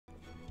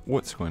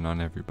What's going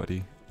on,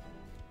 everybody?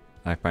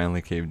 I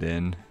finally caved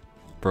in,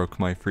 broke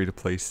my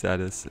free-to-play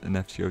status in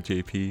FGO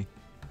JP,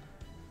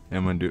 and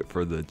I'm gonna do it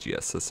for the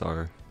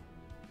GSSR.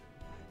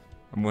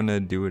 I'm gonna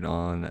do it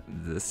on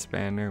this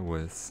banner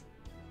with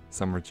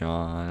Summer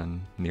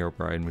John, Neo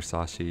Bride,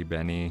 Musashi,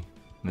 Benny,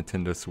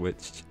 Nintendo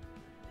Switch.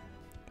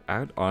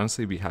 I'd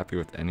honestly be happy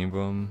with any of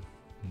them.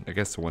 I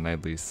guess the one I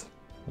at least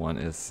want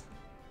is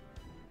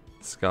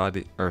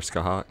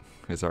Skahawk,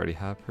 because I already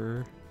have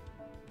her.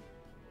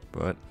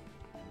 But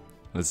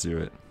let's do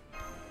it.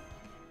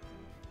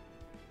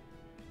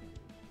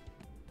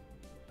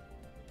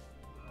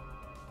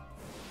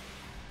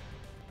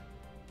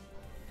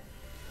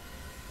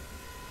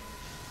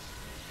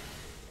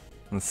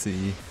 Let's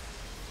see.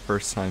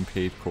 First time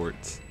paid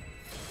quartz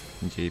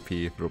in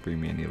JP, if it'll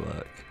bring me any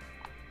luck.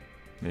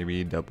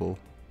 Maybe double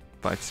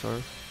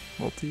 5-star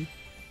multi.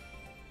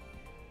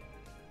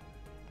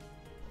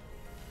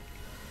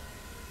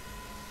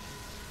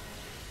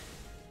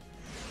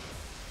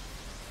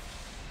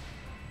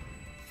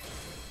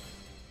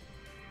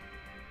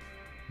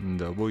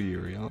 Double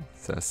Uriel,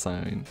 is that a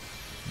sign?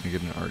 I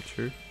get an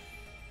archer.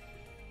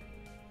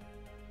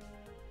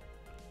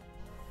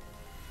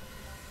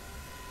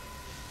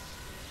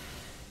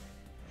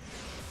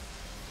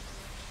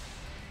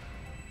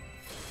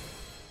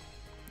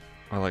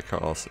 I like how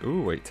also,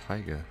 ooh wait,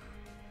 Taiga.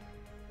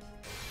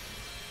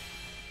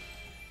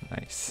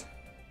 Nice.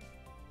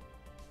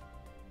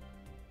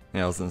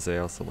 Yeah, I was gonna say I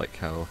also like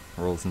how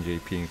rolls in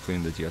JP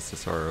including the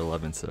GSSR are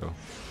 11, so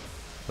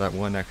that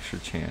one extra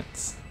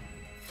chance.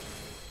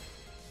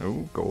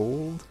 Oh,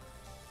 gold.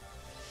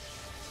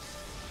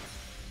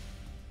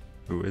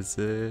 Who is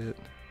it?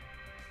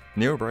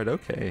 Neo Bride,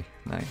 okay,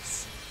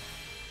 nice.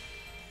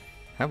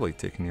 Happily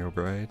take Neo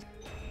Bride.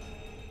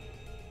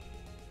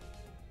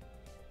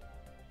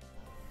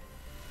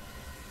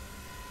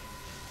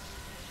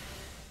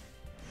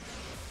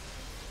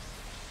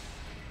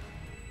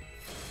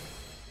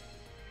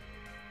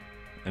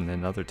 And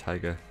another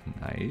Taiga,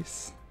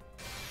 nice.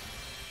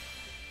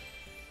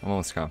 I'm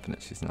almost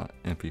confident she's not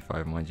MP5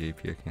 on my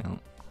JP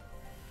account.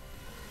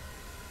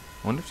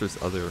 I wonder if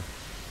there's other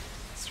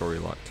story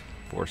locked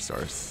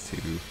 4-stars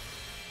too.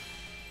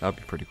 That'd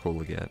be pretty cool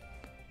to get.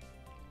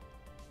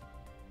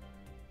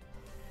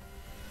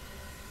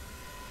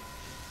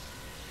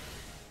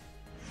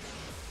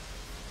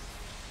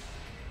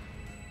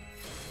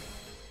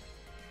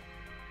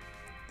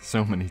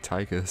 So many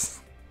Taigas.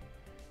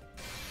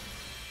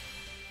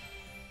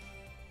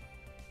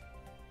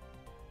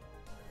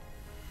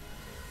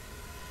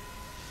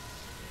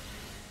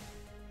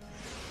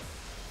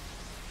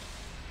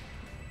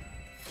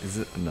 Is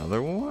it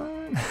another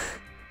one?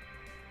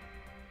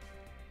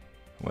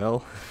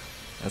 Well,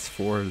 that's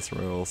 4 of his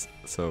royals,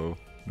 so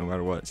no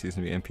matter what, she's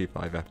gonna be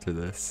MP5 after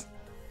this.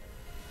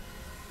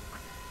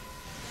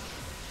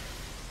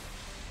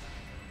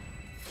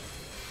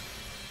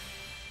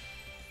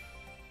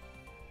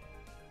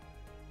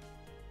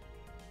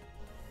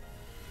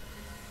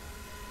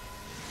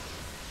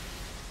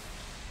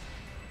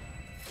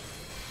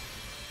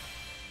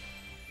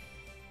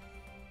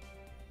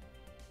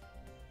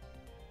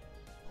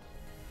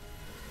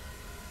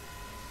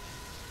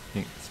 I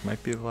think this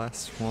might be the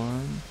last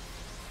one.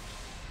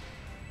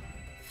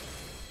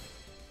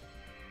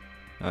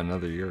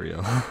 Another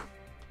Uriel.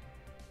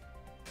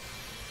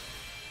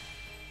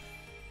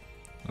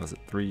 Was it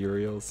 3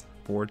 Uriels,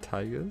 4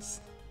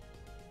 Taigas?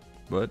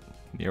 But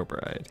Neo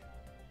Bride.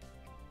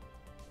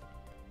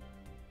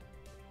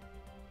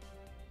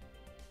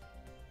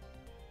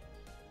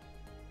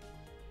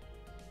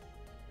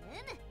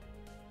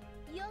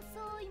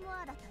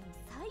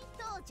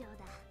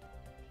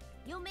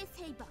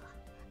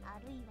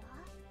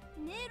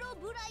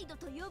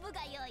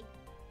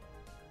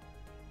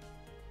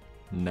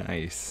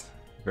 Nice.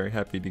 Very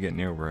happy to get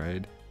Neo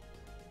Bride.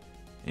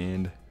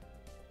 And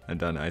I'm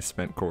done. I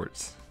spent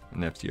quartz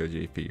in FGO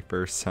JP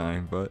first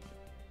time, but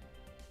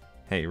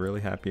hey,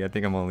 really happy. I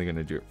think I'm only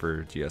gonna do it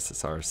for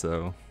GSSR,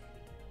 so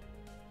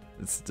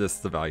it's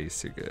just the value's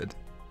too good.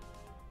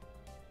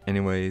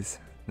 Anyways,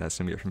 that's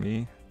gonna be it for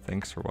me.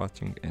 Thanks for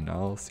watching, and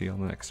I'll see you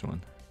on the next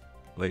one.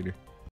 Later.